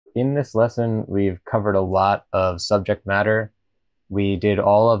in this lesson, we've covered a lot of subject matter. We did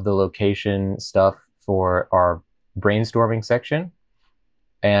all of the location stuff for our brainstorming section,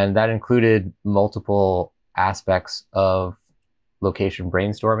 and that included multiple aspects of location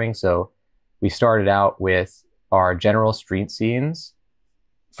brainstorming. So we started out with our general street scenes.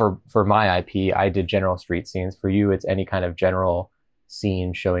 For my IP, I did general street scenes. For you, it's any kind of general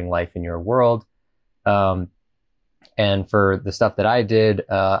scene showing life in your world. Um, and for the stuff that I did,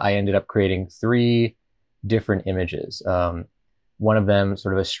 I ended up creating three different images. One of them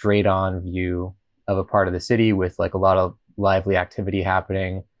sort of a straight on view of a part of the city with like a lot of lively activity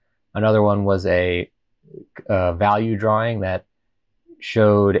happening. Another one was a value drawing that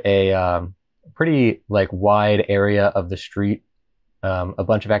showed a pretty like wide area of the street, a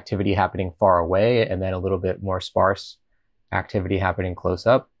bunch of activity happening far away, and then a little bit more sparse activity happening close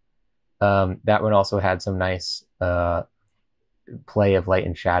up. That one also had some nice play of light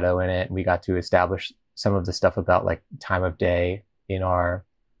and shadow in it. We got to establish some of the stuff about like time of day in our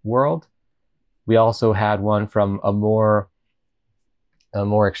world. We also had one from a more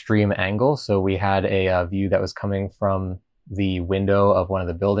extreme angle. So we had a view that was coming from the window of one of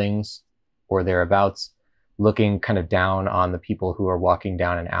the buildings or thereabouts, looking kind of down on the people who are walking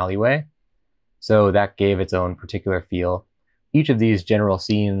down an alleyway. So that gave its own particular feel. Each of these general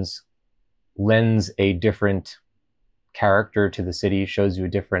scenes lends a different character to the city, shows you a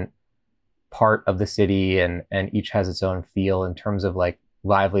different part of the city, and each has its own feel in terms of like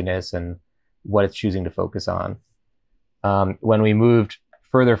liveliness and what it's choosing to focus on. When we moved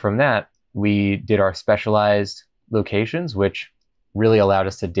further from that, we did our specialized locations, which really allowed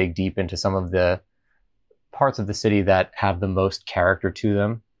us to dig deep into some of the parts of the city that have the most character to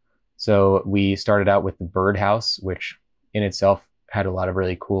them. So we started out with the birdhouse, which in itself had a lot of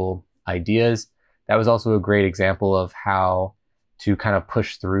really cool ideas. That was also a great example of how to kind of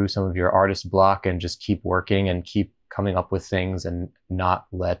push through some of your artist block and just keep working and keep coming up with things and not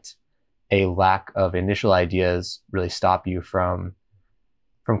let a lack of initial ideas really stop you from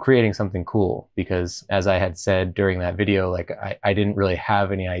creating something cool. Because as I had said during that video, like I didn't really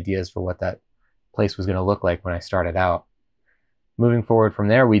have any ideas for what that place was going to look like when I started out. Moving forward from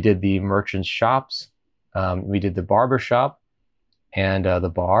there, we did the merchants' shops, we did the barber shop, and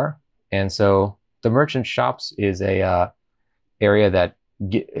the bar. And so the merchant shops is a area that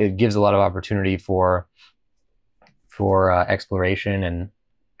it gives a lot of opportunity for exploration and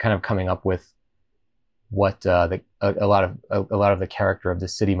kind of coming up with what a lot of the character of the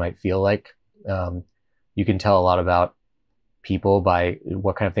city might feel like. You can tell a lot about people by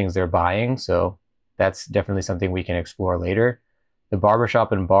what kind of things they're buying, so that's definitely something we can explore later. The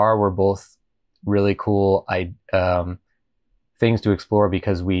barbershop and bar were both really cool things to explore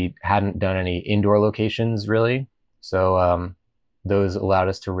because we hadn't done any indoor locations really. So those allowed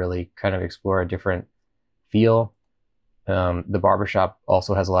us to really kind of explore a different feel. The barbershop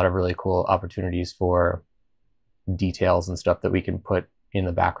also has a lot of really cool opportunities for details and stuff that we can put in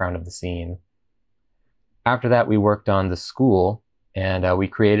the background of the scene. After that, we worked on the school, and we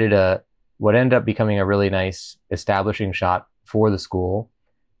created what ended up becoming a really nice establishing shot for the school,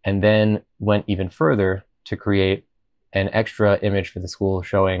 and then went even further to create an extra image for the school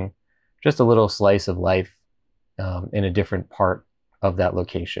showing just a little slice of life in a different part of that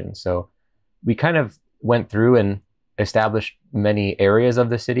location. So we kind of went through and established many areas of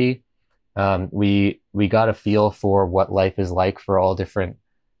the city. We got a feel for what life is like for all different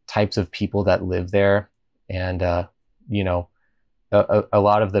types of people that live there. And, you know, a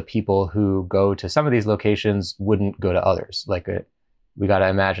lot of the people who go to some of these locations wouldn't go to others. Like we got to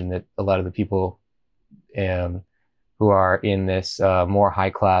imagine that a lot of the people who are in this more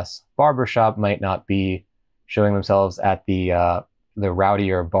high-class barbershop might not be showing themselves at the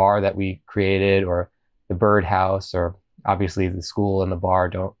rowdier bar that we created, or the birdhouse, or obviously the school and the bar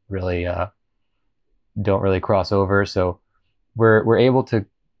don't really cross over. So we're able to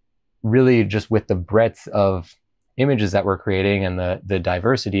really, just with the breadth of images that we're creating and the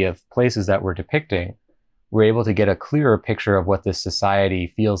diversity of places that we're depicting, we're able to get a clearer picture of what this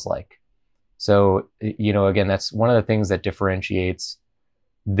society feels like. So, you know, again, that's one of the things that differentiates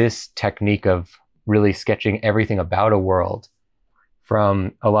this technique of really sketching everything about a world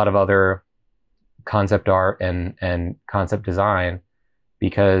from a lot of other concept art and concept design,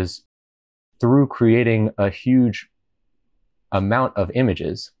 because through creating a huge amount of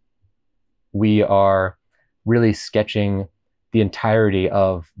images, we are really sketching the entirety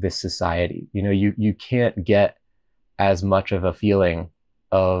of this society. You know, you can't get as much of a feeling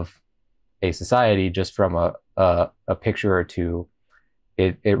of a society just from a picture or two.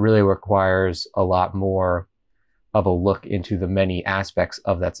 It really requires a lot more of a look into the many aspects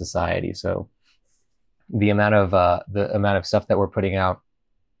of that society. So the amount of stuff that we're putting out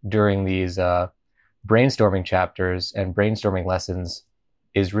during these brainstorming chapters and brainstorming lessons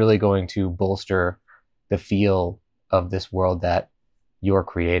is really going to bolster the feel of this world that you're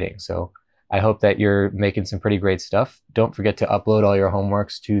creating. So I hope that you're making some pretty great stuff. Don't forget to upload all your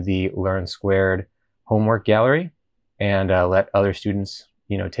homeworks to the Learn Squared homework gallery, and let other students,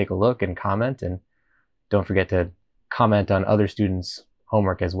 take a look and comment. And don't forget to comment on other students'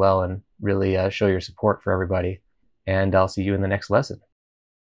 homework as well, and really show your support for everybody. And I'll see you in the next lesson.